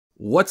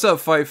What's up,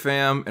 Fight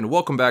Fam, and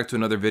welcome back to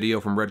another video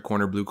from Red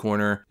Corner, Blue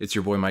Corner. It's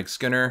your boy Mike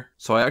Skinner.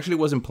 So I actually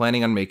wasn't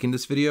planning on making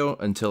this video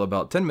until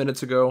about 10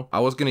 minutes ago. I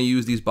was going to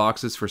use these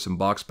boxes for some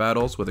box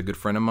battles with a good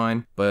friend of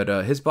mine, but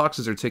his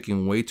boxes are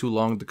taking way too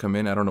long to come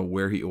in. I don't know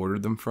where he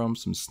ordered them from,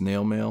 some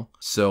snail mail.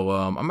 So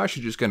I'm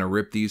actually just going to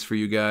rip these for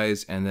you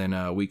guys, and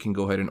then we can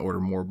go ahead and order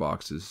more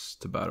boxes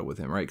to battle with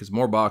him, right? Because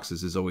more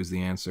boxes is always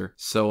the answer.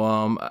 So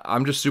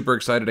I'm just super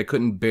excited. I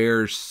couldn't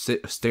bear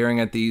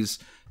staring at these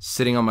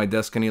sitting on my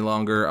desk any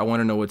longer. I want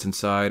to know what's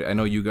inside. I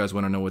know you guys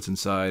want to know what's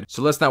inside.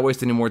 So let's not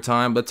waste any more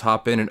time. Let's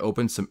hop in and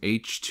open some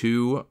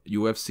H2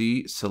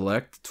 UFC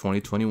Select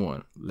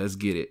 2021. Let's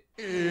get it.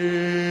 It's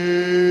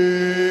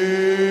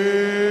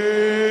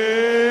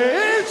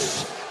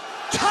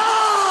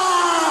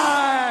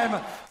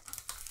time!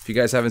 If you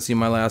guys haven't seen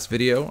my last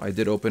video, I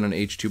did open an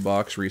H2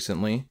 box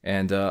recently,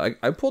 and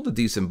I pulled a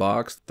decent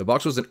box. The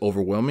box wasn't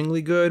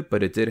overwhelmingly good,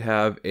 but it did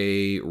have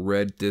a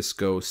red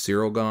disco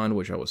Cyrilgon,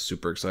 which I was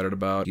super excited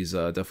about. He's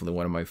definitely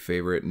one of my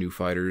favorite new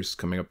fighters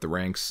coming up the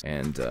ranks,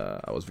 and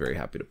I was very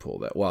happy to pull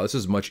that. Wow, this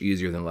is much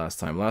easier than last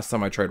time. Last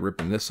time I tried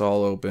ripping this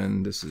all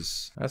open.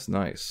 That's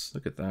nice.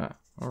 Look at that.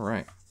 All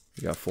right,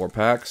 we got 4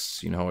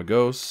 packs. You know how it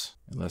goes.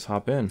 And let's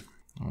hop in.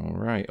 All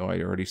right. Oh, I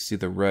already see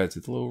the reds.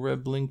 It's a little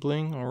red bling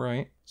bling. All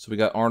right. So we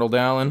got Arnold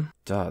Allen.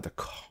 Oh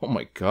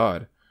my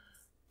God.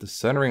 The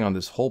centering on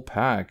this whole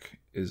pack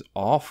is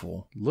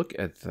awful. Look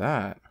at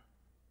that.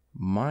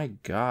 My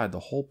God, the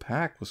whole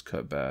pack was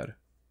cut bad.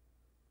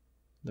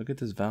 Look at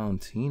this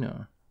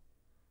Valentina.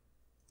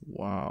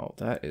 Wow,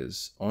 that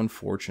is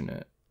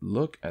unfortunate.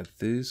 Look at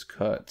these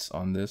cuts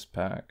on this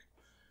pack.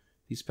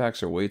 These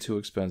packs are way too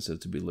expensive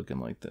to be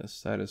looking like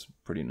this. That is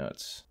pretty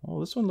nuts.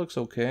 Oh, this one looks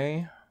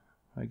okay,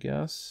 I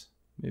guess.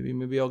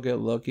 Maybe I'll get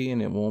lucky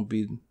and it won't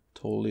be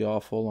totally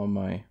awful on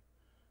my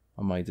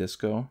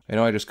disco. I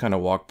know I just kind of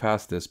walked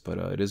past this, but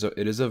it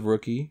is a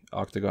rookie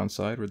Octagon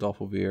side,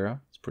 Rodolfo Vieira.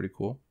 It's pretty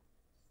cool.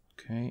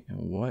 Okay, and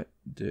what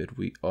did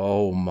we?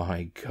 Oh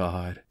my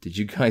God! Did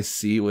you guys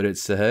see what it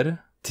said?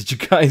 Did you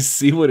guys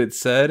see what it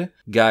said?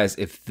 Guys,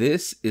 if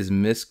this is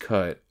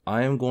miscut,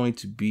 I am going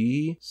to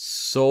be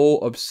so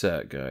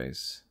upset,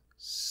 guys.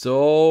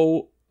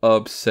 So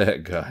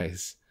upset,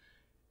 guys.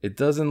 It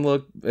doesn't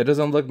look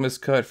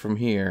miscut from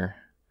here.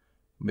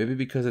 Maybe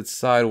because it's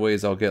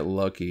sideways I'll get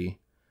lucky.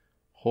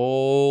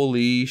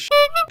 Holy shit,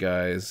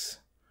 guys.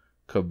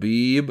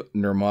 Khabib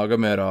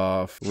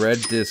Nurmagomedov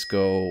red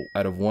disco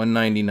out of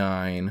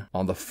 199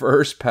 on the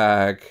first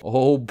pack.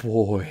 Oh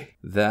boy,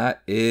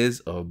 that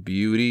is a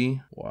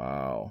beauty.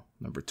 Wow.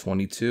 Number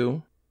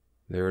 22.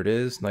 There it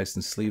is, nice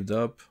and sleeved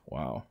up.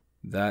 Wow.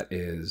 That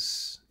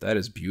is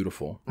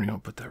beautiful. We're gonna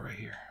put that right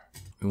here.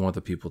 We want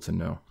the people to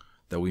know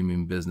that we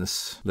mean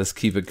business. Let's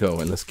keep it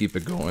going. Let's keep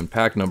it going.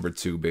 Pack number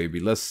 2, baby.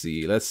 Let's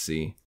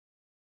see.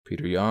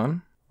 Peter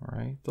Yan. All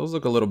right. Those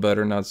look a little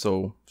better. Not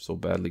so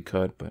badly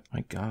cut, but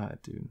my God,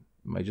 dude.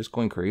 Am I just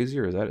going crazy,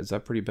 or is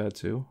that pretty bad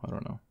too? I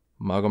don't know.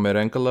 Magomed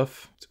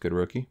Ankalaev. It's a good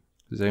rookie.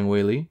 Zhang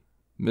Weili.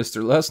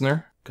 Mr.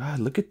 Lesnar. God,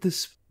 look at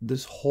this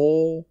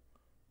whole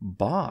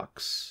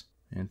box.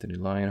 Anthony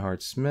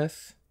Lionheart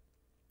Smith.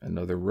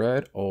 Another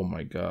red. Oh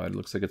my God.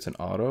 Looks like it's an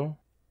auto.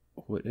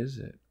 What is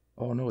it?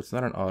 Oh no, it's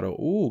not an auto.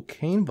 Ooh,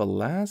 Cain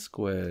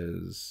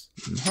Velasquez.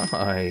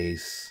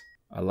 Nice.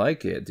 I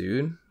like it,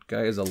 dude.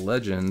 Guy is a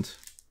legend.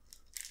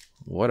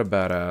 What a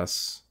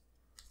badass.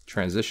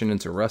 Transition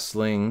into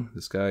wrestling.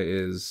 This guy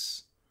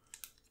is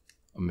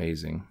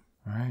amazing.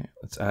 All right,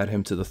 let's add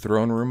him to the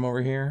throne room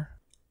over here.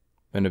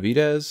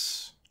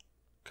 Benavidez.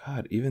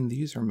 God, even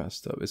these are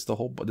messed up. It's the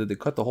whole. Did they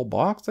cut the whole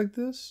box like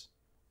this?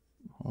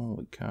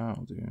 Holy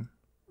cow, dude.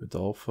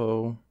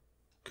 Rodolfo.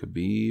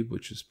 Khabib,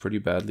 which is pretty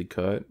badly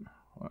cut.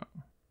 Wow.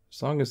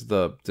 As long as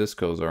the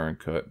discos aren't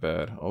cut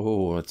bad.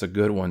 Oh, it's a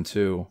good one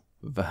too.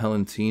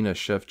 Valentina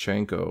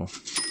Shevchenko.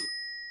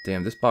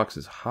 Damn, this box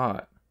is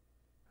hot.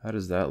 How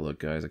does that look,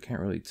 guys? I can't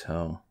really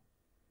tell.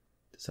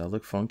 Does that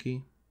look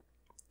funky?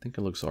 I think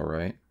it looks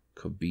alright.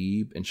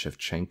 Khabib and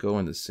Shevchenko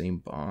in the same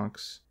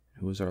box.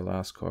 Who was our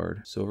last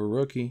card? Silver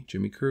rookie,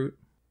 Jimmy Crute.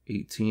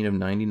 18 of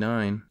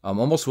 99. I'm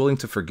almost willing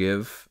to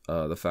forgive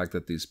the fact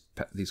that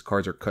these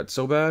cards are cut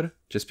so bad,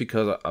 just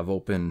because I've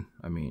opened,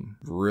 I mean,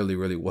 really,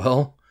 really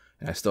well,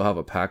 and I still have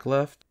a pack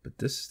left. But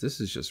this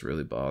is just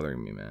really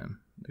bothering me, man.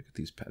 Look at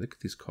these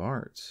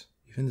cards.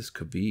 Even this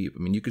Khabib. I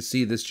mean, you could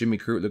see this Jimmy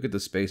Crute. Look at the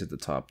space at the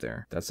top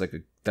there. That's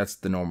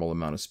the normal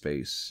amount of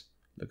space.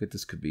 Look at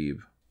this Khabib.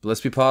 But let's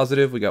be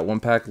positive. We got 1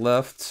 pack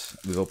left.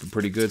 We've opened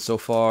pretty good so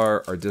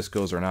far. Our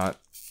discos are not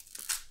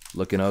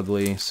looking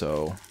ugly,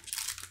 so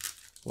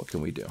what can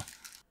we do?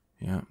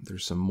 Yeah,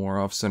 there's some more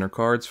off-center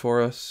cards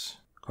for us.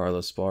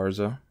 Carlos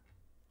Esparza.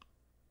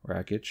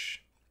 Rakic.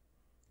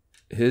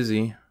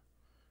 Hizzy.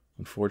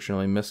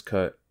 Unfortunately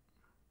miscut.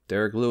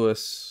 Derek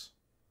Lewis.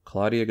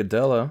 Claudia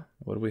Gadella.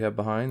 What do we have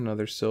behind?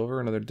 Another silver,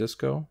 another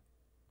disco.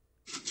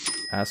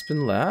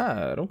 Aspen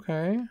Ladd.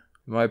 Okay. In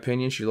my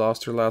opinion, she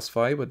lost her last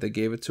fight, but they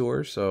gave it to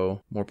her,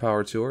 so more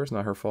power to her. It's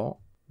not her fault.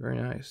 Very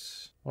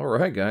nice. All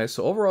right, guys.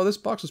 So overall, this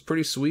box was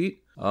pretty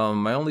sweet.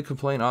 My only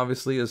complaint,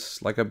 obviously, is,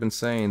 like I've been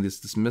saying,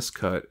 this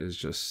miscut is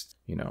just,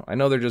 you know, I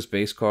know they're just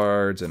base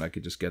cards and I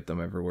could just get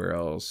them everywhere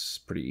else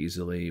pretty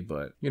easily,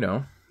 but, you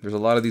know, there's a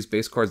lot of these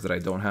base cards that I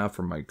don't have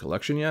from my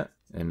collection yet,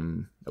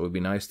 and it would be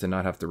nice to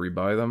not have to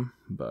rebuy them,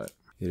 but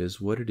it is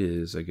what it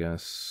is, I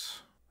guess.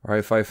 All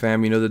right, Fight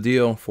Fam, you know the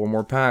deal. 4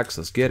 more packs.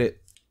 Let's get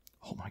it.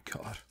 Oh, my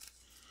God.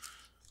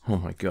 Oh,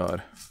 my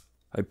God.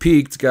 I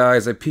peeked,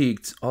 guys. I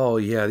peeked. Oh,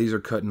 yeah, these are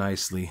cut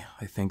nicely.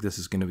 I think this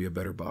is going to be a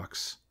better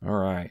box. All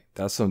right.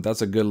 That's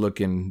a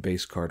good-looking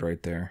base card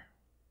right there.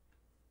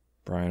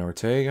 Brian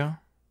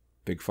Ortega.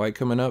 Big fight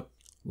coming up.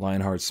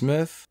 Lionheart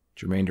Smith.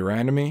 Jermaine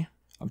Durandamy.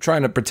 I'm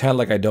trying to pretend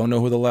like I don't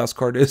know who the last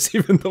card is,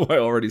 even though I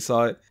already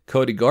saw it.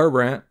 Cody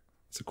Garbrandt.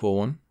 It's a cool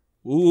one.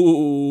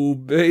 Ooh,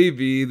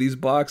 baby. These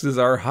boxes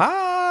are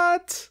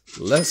hot.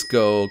 Let's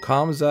go.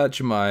 Khamzat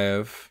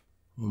Chimaev.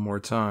 One more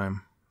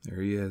time.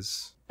 There he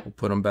is. We'll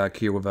put him back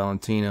here with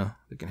Valentina.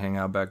 They can hang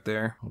out back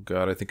there. Oh,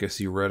 God, I think I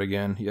see red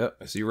again. Yep,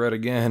 I see red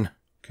again.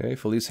 Okay,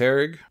 Felice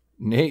Herrig.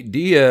 Nate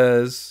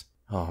Diaz.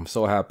 Oh, I'm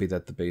so happy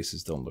that the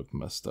bases don't look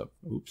messed up.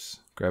 Oops,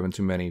 grabbing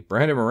too many.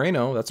 Brandon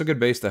Moreno. That's a good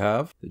base to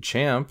have. The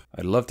Champ.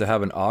 I'd love to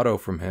have an auto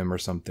from him or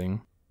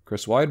something.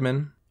 Chris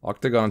Weidman.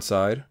 Octagon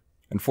side.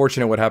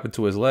 Unfortunate what happened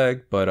to his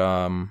leg, but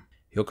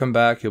he'll come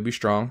back. He'll be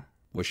strong.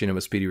 Wishing him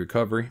a speedy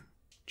recovery.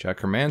 Jack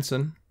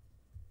Hermanson.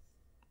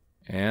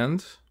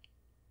 And...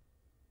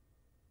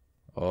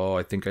 oh,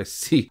 I think I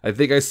see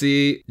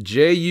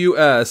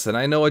JUS, and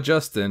I know a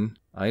Justin.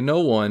 I know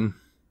one.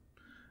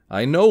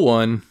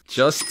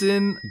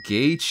 Justin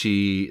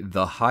Gaethje,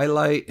 the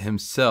highlight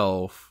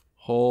himself.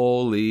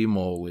 Holy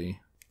moly.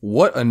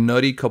 What a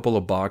nutty couple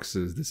of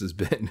boxes this has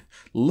been.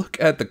 Look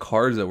at the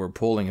cards that we're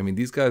pulling. I mean,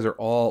 these guys are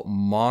all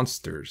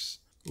monsters.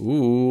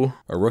 Ooh,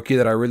 a rookie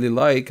that I really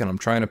like, and I'm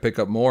trying to pick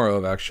up more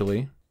of,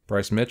 actually.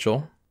 Bryce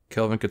Mitchell.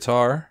 Kelvin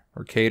Kattar,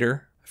 or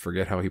Cater. I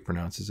forget how he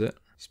pronounces it.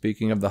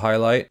 Speaking of the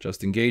highlight,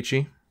 Justin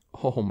Gaethje.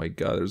 Oh my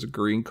God, there's a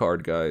green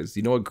card, guys. Do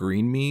you know what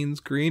green means?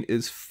 Green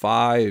is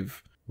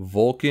 5.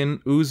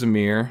 Volkan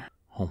Uzumir.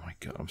 Oh my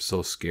God, I'm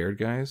so scared,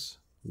 guys.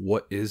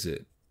 What is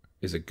it?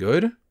 Is it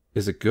good?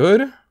 Is it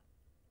good?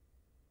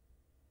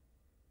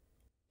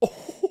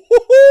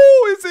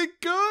 Oh, is it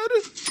good?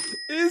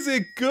 Is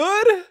it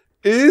good?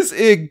 Is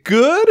it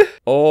good?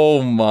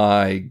 Oh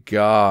my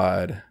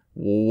God.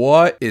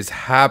 What is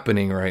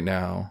happening right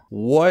now?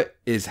 What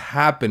is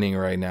happening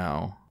right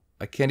now?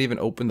 I can't even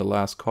open the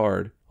last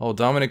card. Oh,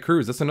 Dominic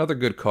Cruz. That's another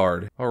good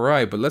card. All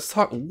right, but let's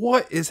talk.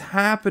 What is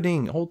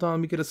happening? Hold on. Let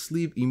me get a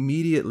sleeve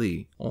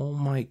immediately. Oh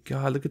my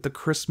God. Look at the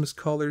Christmas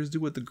colors,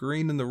 dude, with the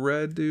green and the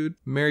red, dude.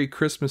 Merry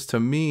Christmas to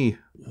me.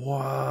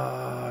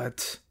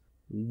 What?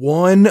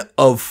 1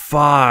 of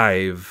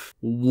 5.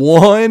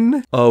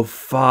 1 of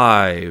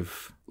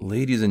 5.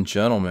 Ladies and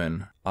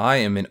gentlemen, I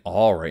am in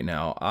awe right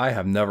now. I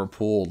have never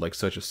pulled like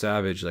such a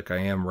savage like I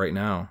am right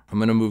now. I'm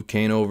going to move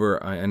Kane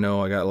over. I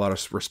know I got a lot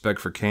of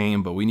respect for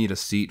Kane, but we need a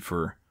seat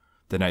for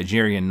the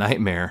Nigerian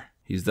Nightmare.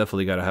 He's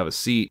definitely got to have a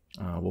seat.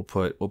 We'll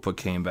put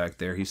Kane back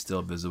there. He's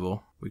still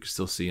visible. We can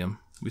still see him.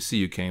 We see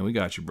you, Kane. We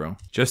got you, bro.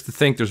 Just to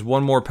think there's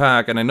one more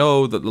pack, and I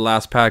know that the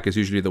last pack is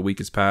usually the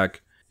weakest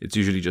pack. It's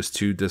usually just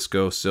 2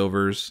 disco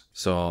silvers.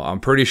 So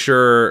I'm pretty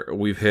sure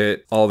we've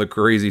hit all the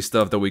crazy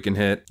stuff that we can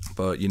hit.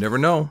 But you never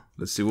know.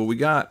 Let's see what we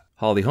got.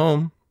 Holly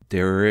Holm.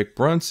 Derek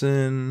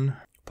Brunson.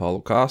 Paulo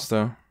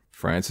Costa.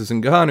 Francis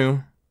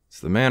Ngannou. It's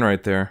the man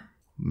right there.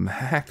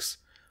 Max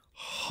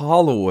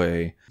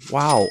Holloway.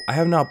 Wow, I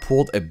have not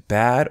pulled a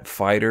bad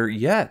fighter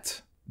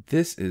yet.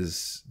 This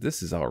is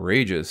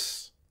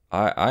outrageous.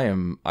 I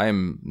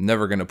am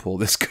never gonna pull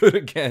this good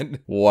again.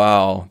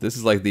 Wow, this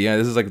is like the end.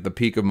 This is like the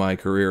peak of my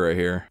career right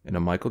here. And a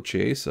Michael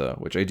Chiesa,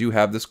 which I do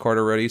have this card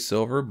already,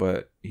 silver,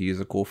 but he is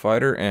a cool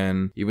fighter.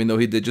 And even though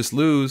he did just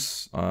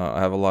lose,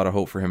 I have a lot of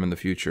hope for him in the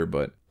future.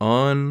 But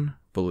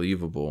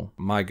unbelievable.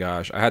 My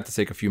gosh, I had to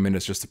take a few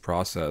minutes just to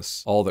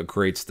process all the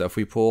great stuff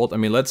we pulled. I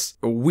mean,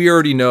 we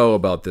already know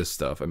about this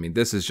stuff. I mean,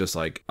 this is just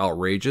like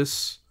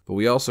outrageous. But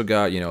we also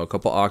got, you know, a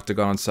couple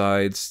Octagon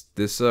sides.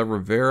 This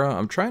Rivera,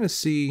 I'm trying to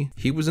see.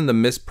 He was in the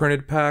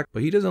misprinted pack,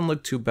 but he doesn't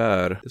look too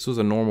bad. This was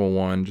a normal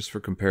one, just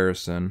for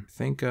comparison.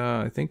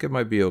 I think it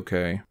might be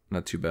okay.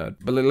 Not too bad.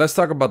 But let's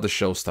talk about the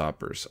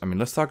showstoppers. I mean,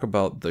 let's talk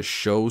about the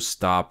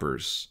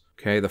showstoppers.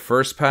 Okay, the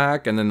first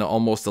pack and then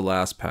almost the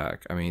last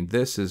pack. I mean,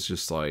 this is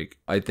just like,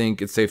 I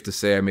think it's safe to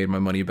say I made my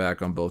money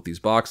back on both these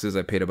boxes.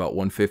 I paid about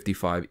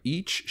 $155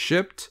 each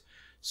shipped.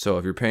 So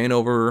if you're paying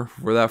over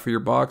for that for your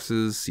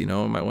boxes, you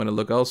know, you might want to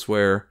look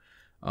elsewhere.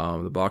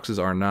 The boxes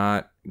are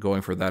not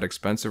going for that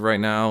expensive right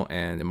now,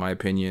 and in my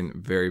opinion,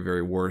 very,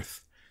 very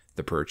worth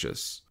the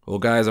purchase. Well,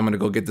 guys, I'm going to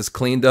go get this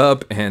cleaned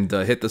up and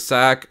hit the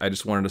sack. I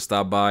just wanted to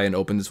stop by and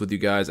open this with you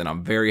guys, and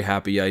I'm very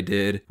happy I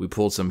did. We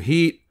pulled some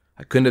heat.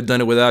 I couldn't have done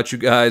it without you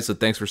guys, so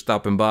thanks for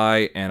stopping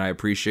by, and I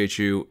appreciate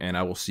you, and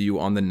I will see you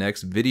on the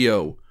next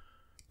video.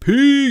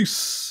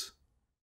 Peace!